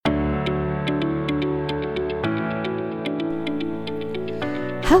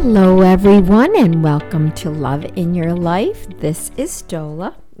Hello, everyone, and welcome to Love in Your Life. This is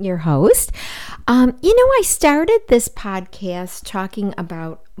Dola, your host. I started this podcast talking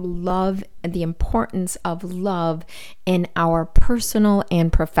about love and the importance of love in our personal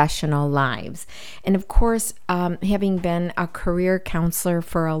and professional lives. And of course, having been a career counselor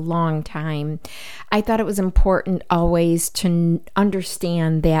for a long time, I thought it was important always to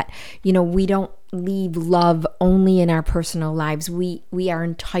understand that, we don't leave love only in our personal lives. We are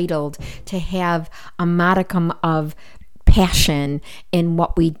entitled to have a modicum of passion in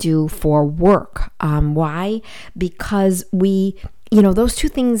what we do for work. Why? Because those two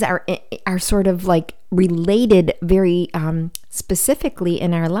things are sort of like related very specifically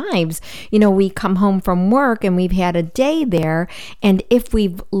in our lives. We come home from work and we've had a day there, and if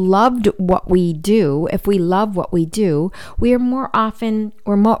we've loved what we do, we are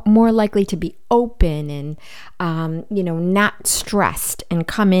more likely to be open and not stressed and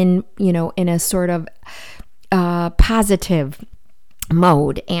come in in a sort of positive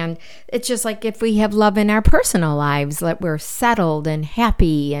mode. And it's just like if we have love in our personal lives, that we're settled and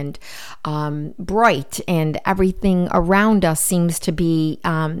happy and bright, and everything around us seems to be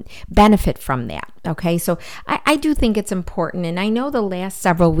benefit from that. Okay, so I do think it's important, and I know the last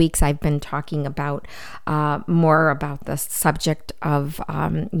several weeks I've been talking about more about the subject of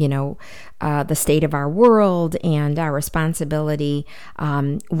the state of our world and our responsibility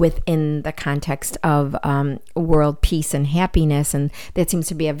within the context of world peace and happiness, and that seems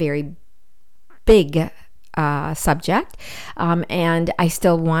to be a very big subject, and I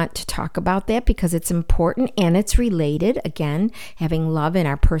still want to talk about that because it's important and it's related. Again, having love in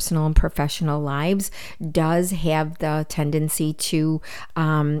our personal and professional lives does have the tendency to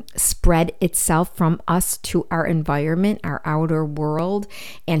spread itself from us to our environment, our outer world,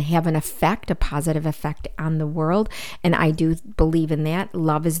 and have an effect, a positive effect on the world. And I do believe in that.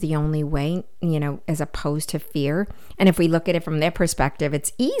 Love is the only way, as opposed to fear. And if we look at it from that perspective,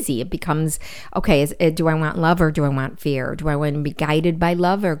 it's easy. It becomes, okay, do I want love or do I want fear? Do I want to be guided by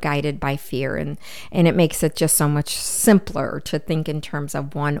love or guided by fear? And it makes it just so much simpler to think in terms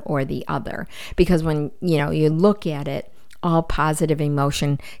of one or the other. Because when, you look at it, all positive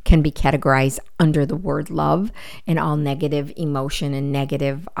emotion can be categorized under the word love, and all negative emotion and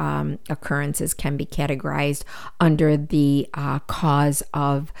negative occurrences can be categorized under the cause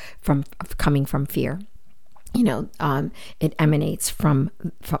of coming from fear. It emanates from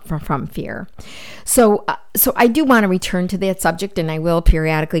fear. So I do want to return to that subject, and I will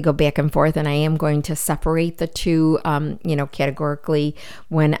periodically go back and forth, and I am going to separate the two, categorically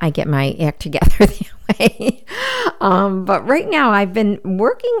when I get my act together that way. But right now I've been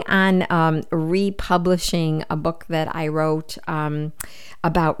working on republishing a book that I wrote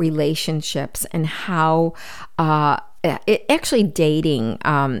about relationships and how it actually dating.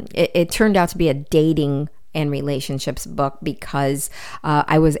 It turned out to be a dating and relationships book because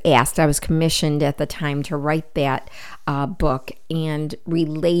I was commissioned at the time to write that book and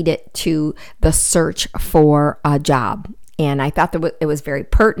relate it to the search for a job. And I thought that it was very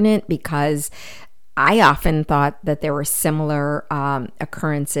pertinent because I often thought that there were similar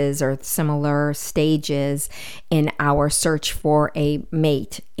occurrences or similar stages in our search for a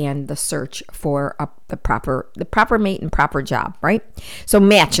mate and the search for the proper mate and proper job, right? So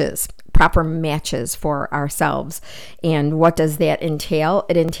proper matches for ourselves. And what does that entail?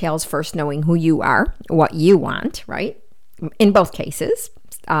 It entails first knowing who you are, what you want, right? In both cases,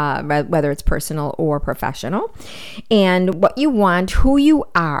 whether it's personal or professional, and what you want, who you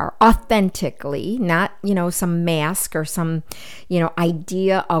are authentically, not, some mask or some,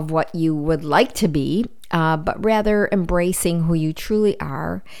 idea of what you would like to be, but rather embracing who you truly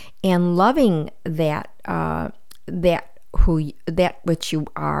are and loving that which you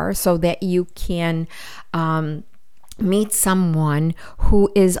are, so that you can meet someone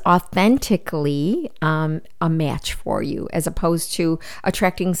who is authentically a match for you, as opposed to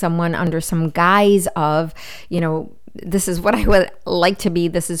attracting someone under some guise of, this is what I would like to be,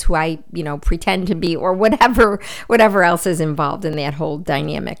 this is who I, pretend to be, or whatever else is involved in that whole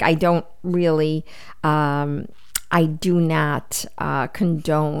dynamic. I don't really, I do not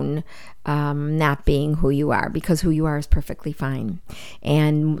condone not being who you are, because who you are is perfectly fine.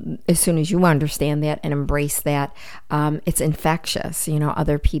 And as soon as you understand that and embrace that, it's infectious.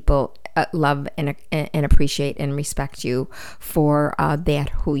 Other people love and appreciate and respect you for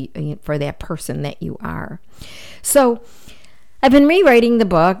for that person that you are. So I've been rewriting the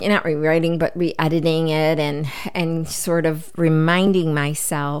book, not rewriting, but re-editing it and sort of reminding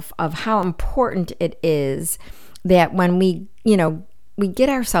myself of how important it is that when we we get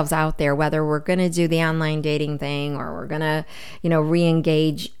ourselves out there, whether we're going to do the online dating thing or we're going to,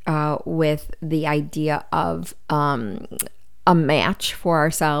 re-engage with the idea of a match for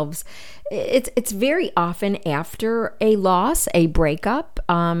ourselves, it's very often after a loss, a breakup.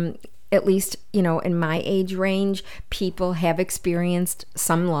 At least, in my age range, people have experienced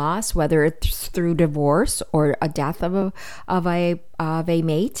some loss, whether it's through divorce or a death of a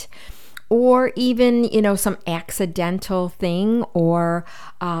mate, or even, some accidental thing or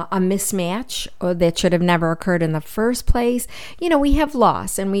a mismatch that should have never occurred in the first place. We have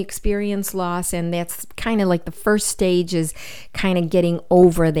loss and we experience loss, and that's kind of like the first stage is kind of getting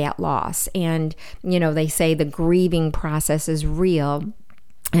over that loss. And, they say the grieving process is real.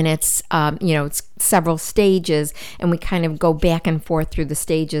 And it's, it's several stages, and we kind of go back and forth through the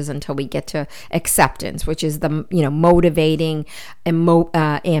stages until we get to acceptance, which is the, motivating and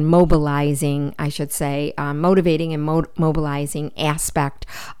mobilizing, I should say, motivating and mobilizing aspect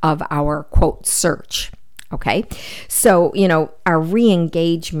of our, quote, search. Okay, so, our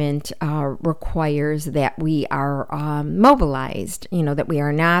re-engagement requires that we are mobilized, that we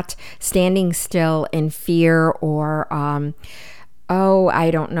are not standing still in fear or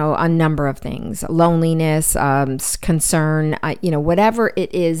I don't know, a number of things, loneliness, concern, whatever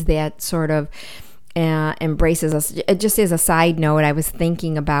it is that sort of embraces us. It just as a side note, I was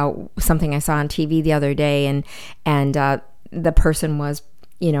thinking about something I saw on TV the other day, and the person was,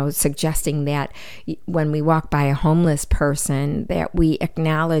 suggesting that when we walk by a homeless person, that we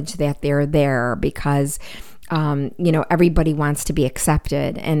acknowledge that they're there because everybody wants to be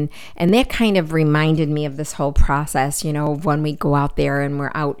accepted. And that kind of reminded me of this whole process, when we go out there and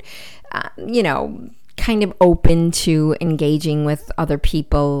we're out, kind of open to engaging with other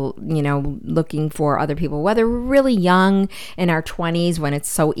people, looking for other people, whether we're really young in our 20s when it's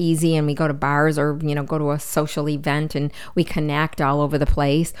so easy and we go to bars or, go to a social event and we connect all over the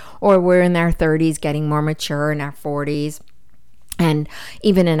place, or we're in our 30s getting more mature in our 40s. And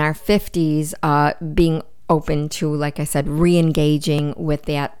even in our 50s, being open to, like I said, re-engaging with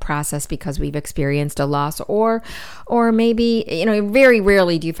that process because we've experienced a loss, or maybe, very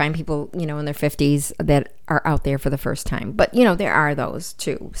rarely do you find people, in their 50s that are out there for the first time. But, there are those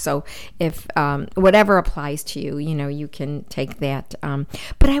too. So if whatever applies to you, you can take that.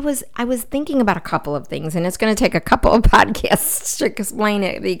 But I was thinking about a couple of things, and it's going to take a couple of podcasts to explain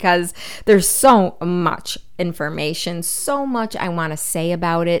it because there's so much information, so much I want to say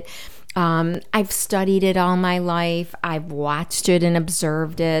about it. I've studied it all my life. I've watched it and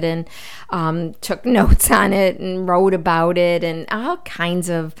observed it and took notes on it and wrote about it and all kinds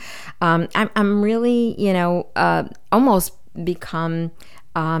of. I'm really, almost become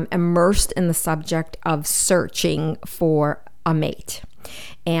immersed in the subject of searching for a mate.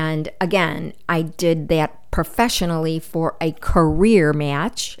 And again, I did that professionally for a career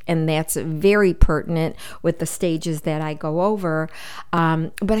match, and that's very pertinent with the stages that I go over.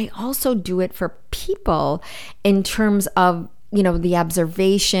 But I also do it for people in terms of, the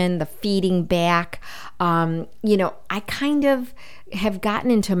observation, the feeding back. I kind of have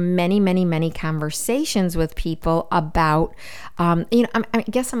gotten into many, many, many conversations with people about, I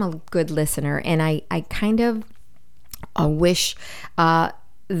guess I'm a good listener, and I kind of wish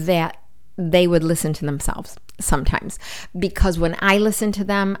that they would listen to themselves sometimes, because when I listen to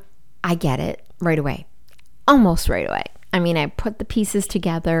them, I get it right away, almost right away. I mean, I put the pieces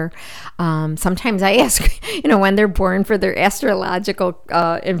together. Sometimes I ask, when they're born for their astrological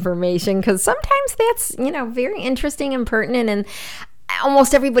information, because sometimes that's, very interesting and pertinent. And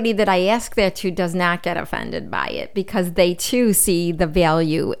almost everybody that I ask that to does not get offended by it, because they too see the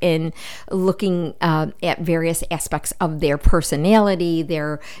value in looking at various aspects of their personality,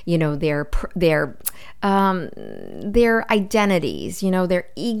 their identities, their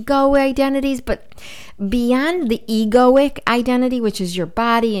ego identities. But beyond the egoic identity, which is your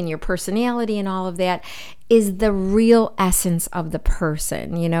body and your personality and all of that, is the real essence of the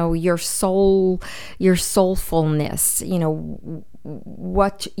person, your soul, your soulfulness,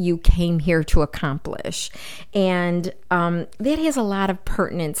 what you came here to accomplish. And that has a lot of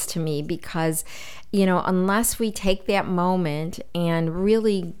pertinence to me because, unless we take that moment and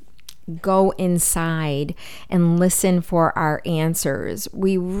really go inside and listen for our answers,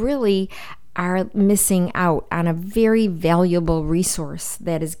 we really are missing out on a very valuable resource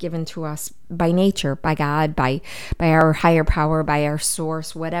that is given to us by nature, by God, by our higher power, by our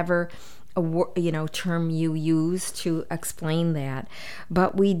source, whatever term you use to explain that.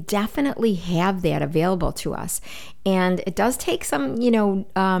 But we definitely have that available to us, and it does take some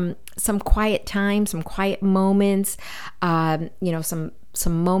quiet time, some quiet moments, some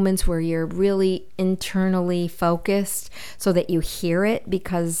some moments where you're really internally focused so that you hear it,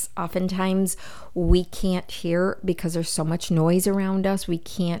 because oftentimes we can't hear because there's so much noise around us. We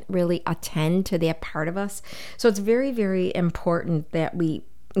can't really attend to that part of us. So it's very, very important that we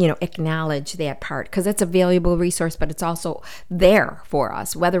acknowledge that part, because it's a valuable resource, but it's also there for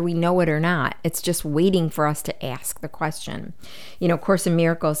us, whether we know it or not. It's just waiting for us to ask the question. Course in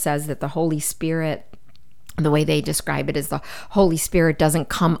Miracles says that the Holy Spirit, the way they describe it is the Holy Spirit doesn't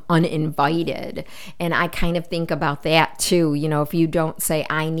come uninvited. And I kind of think about that too. If you don't say,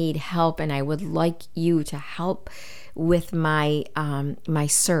 I need help and I would like you to help with my my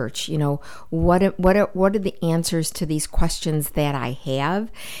search, what are the answers to these questions that I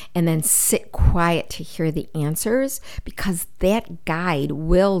have, and then sit quiet to hear the answers, because that guide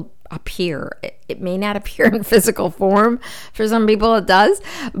will appear. It may not appear in physical form. For some people it does,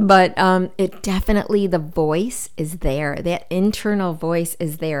 but it definitely, the voice is there. That internal voice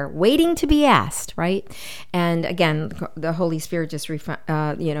is there, waiting to be asked, right? And again, the Holy Spirit just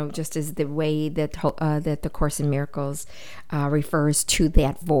is the way that that the Course in Miracles refers to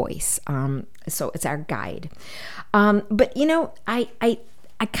that voice. So it's our guide. But I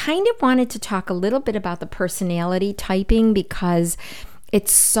kind of wanted to talk a little bit about the personality typing, because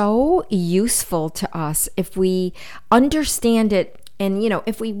it's so useful to us if we understand it. And,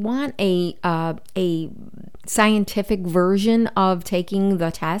 if we want a scientific version of taking the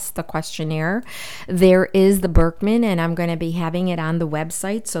test, the questionnaire, there is the Birkman, and I'm going to be having it on the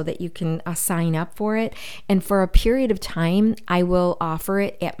website so that you can sign up for it. And for a period of time, I will offer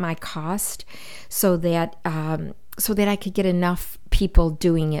it at my cost so that I could get enough people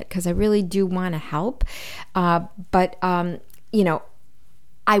doing it, because I really do want to help. But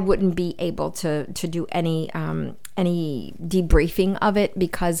I wouldn't be able to do any debriefing of it,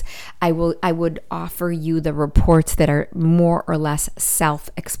 because I would offer you the reports that are more or less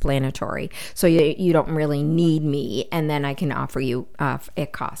self-explanatory. So you don't really need me, and then I can offer you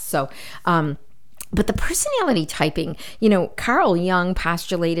at cost. So but the personality typing, Carl Jung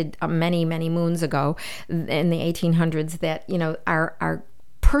postulated many, many moons ago in the 1800s that, our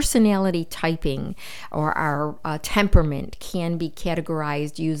personality typing, or our temperament, can be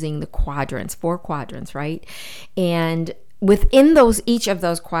categorized using the quadrants, 4 quadrants, right? And within each of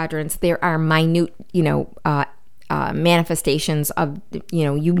those quadrants, there are minute, manifestations of,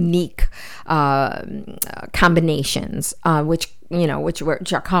 unique combinations, which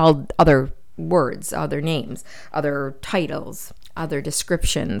are called other words, other names, other titles, other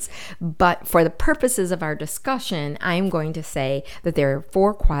descriptions. But for the purposes of our discussion, I'm going to say that there are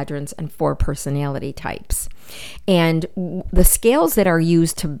 4 quadrants and 4 personality types. And the scales that are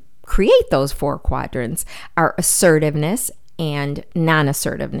used to create those 4 quadrants are assertiveness and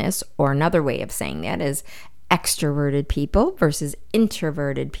non-assertiveness, or another way of saying that is extroverted people versus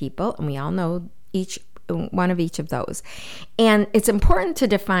introverted people. And we all know each of those. And it's important to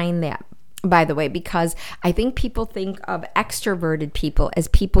define that, by the way, because I think people think of extroverted people as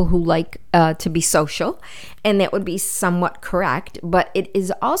people who like to be social, and that would be somewhat correct. But it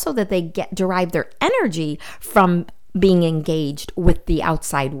is also that they derive their energy from being engaged with the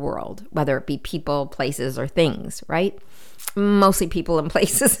outside world, whether it be people, places, or things, right? Mostly people and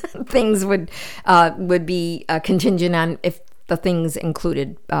places. Things would be contingent on if the things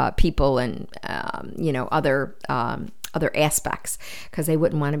included people and other aspects, because they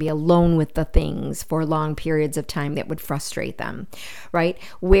wouldn't want to be alone with the things for long periods of time. That would frustrate them, right?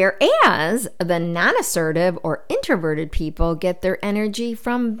 Whereas the non-assertive or introverted people get their energy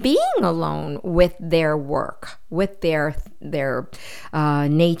from being alone with their work, with their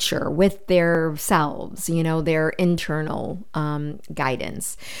nature, with their selves, their internal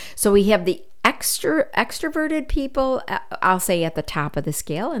guidance. So we have the extroverted people, I'll say, at the top of the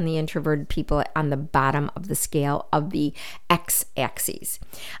scale, and the introverted people on the bottom of the scale of the x-axis.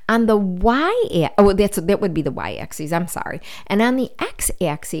 On the that would be the y-axis, I'm sorry. And on the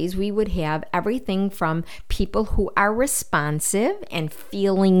x-axis, we would have everything from people who are responsive and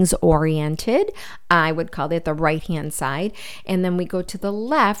feelings-oriented. I would call that the right-hand side. And then we go to the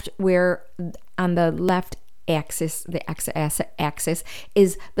left, where on the left axis, the x-axis,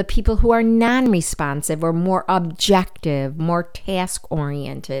 is the people who are non-responsive, or more objective, more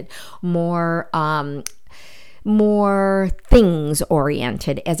task-oriented, more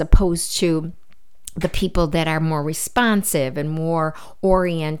things-oriented, as opposed to the people that are more responsive and more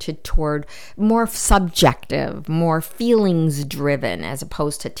oriented toward more subjective, more feelings driven, as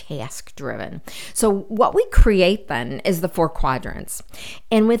opposed to task driven. So what we create then is the 4 quadrants.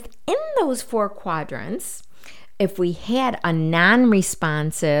 And within those 4 quadrants, if we had a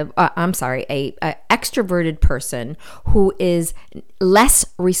non-responsive, a extroverted person who is less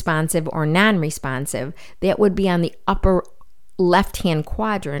responsive or non-responsive, that would be on the upper left-hand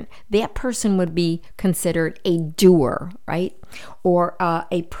quadrant. That person would be considered a doer, right? Or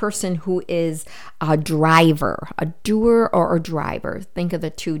a person who is a driver, a doer or a driver. Think of the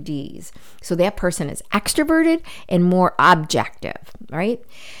 2 Ds. So that person is extroverted and more objective, right?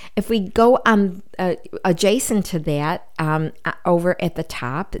 If we go on adjacent to that, over at the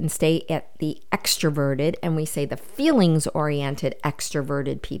top and stay at the extroverted, and we say the feelings-oriented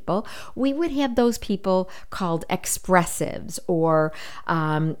extroverted people, we would have those people called expressives, or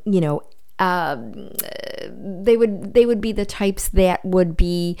they would be the types that would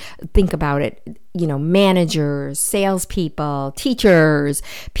be, think about it, managers, salespeople, teachers,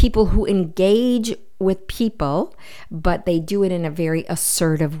 people who engage with people, but they do it in a very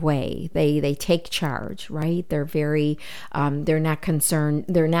assertive way. They take charge, right? They're very, they're not concerned,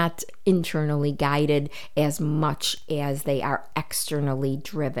 they're not internally guided as much as they are externally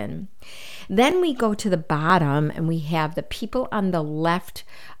driven. Then we go to the bottom and we have the people on the left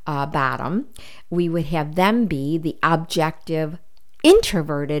bottom. We would have them be the objective,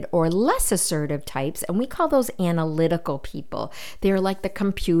 introverted or less assertive types, and we call those analytical people. They're like the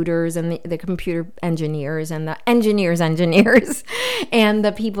computers and the computer engineers and the engineers and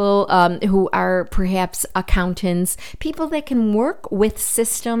the people who are perhaps accountants, people that can work with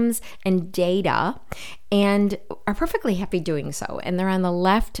systems and data and are perfectly happy doing so. And they're on the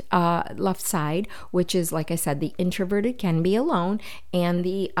left side, which is, like I said, the introverted can be alone, and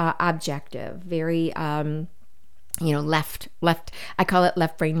the objective, very left, I call it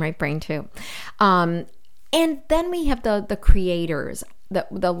left brain, right brain too. And then we have the creators.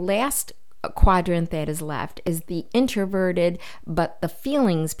 The last quadrant that is left is the introverted, but the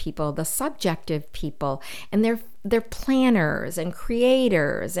feelings people, the subjective people, and they're planners and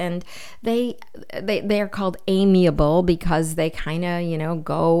creators, and they're called amiable because they kind of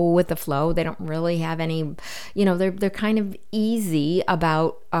go with the flow. They don't really have any, they're kind of easy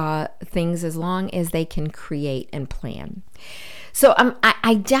about things as long as they can create and plan. So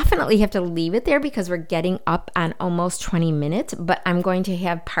I definitely have to leave it there because we're getting up on almost 20 minutes, but I'm going to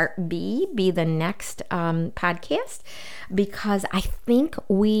have part B be the next podcast, because I think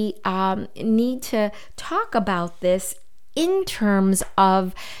we need to talk about this in terms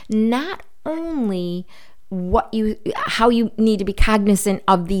of not only how you need to be cognizant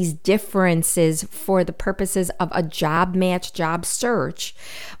of these differences for the purposes of a job match, job search,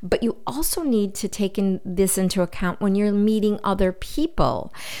 but you also need to take this into account when you're meeting other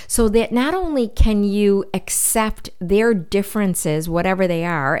people, so that not only can you accept their differences, whatever they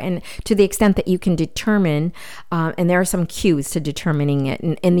are, and to the extent that you can determine, and there are some cues to determining it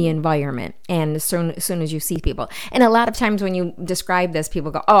in the environment, and as soon as you see people. And a lot of times when you describe this,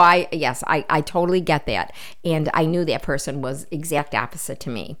 people go, oh, I totally get that. And I knew that person was exact opposite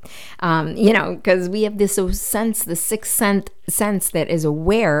to me, because we have this sense, the sixth sense that is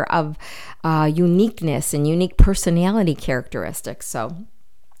aware of uniqueness and unique personality characteristics. So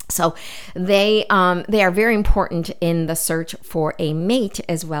they are very important in the search for a mate,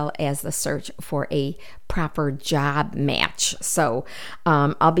 as well as the search for a proper job match. So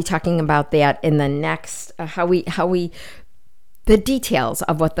I'll be talking about that in the next the details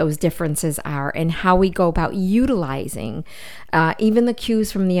of what those differences are and how we go about utilizing even the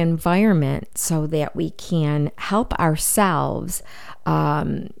cues from the environment so that we can help ourselves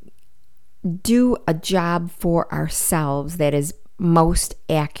do a job for ourselves that is most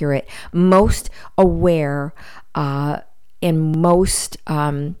accurate, most aware, and most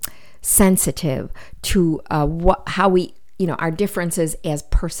sensitive to how we, our differences as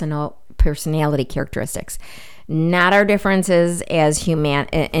personality characteristics. Not our differences as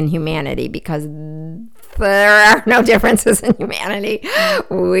in humanity, because there are no differences in humanity.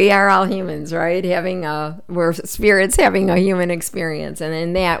 We are all humans, right? We're spirits having a human experience, and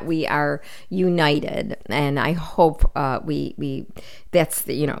in that we are united. And I hope that's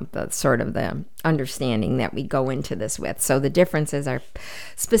the sort of the understanding that we go into this with. So the differences are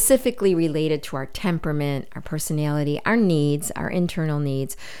specifically related to our temperament, our personality, our needs, our internal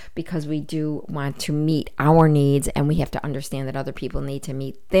needs, because we do want to meet our needs, and we have to understand that other people need to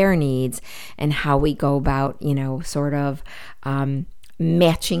meet their needs, and how we go about,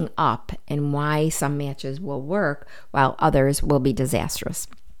 matching up, and why some matches will work while others will be disastrous.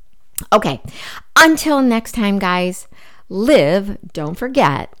 Okay, until next time, guys, don't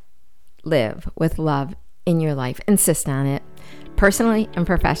forget, live with love in your life. Insist on it, personally and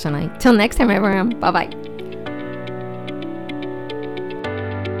professionally. Till next time, everyone. Bye-bye.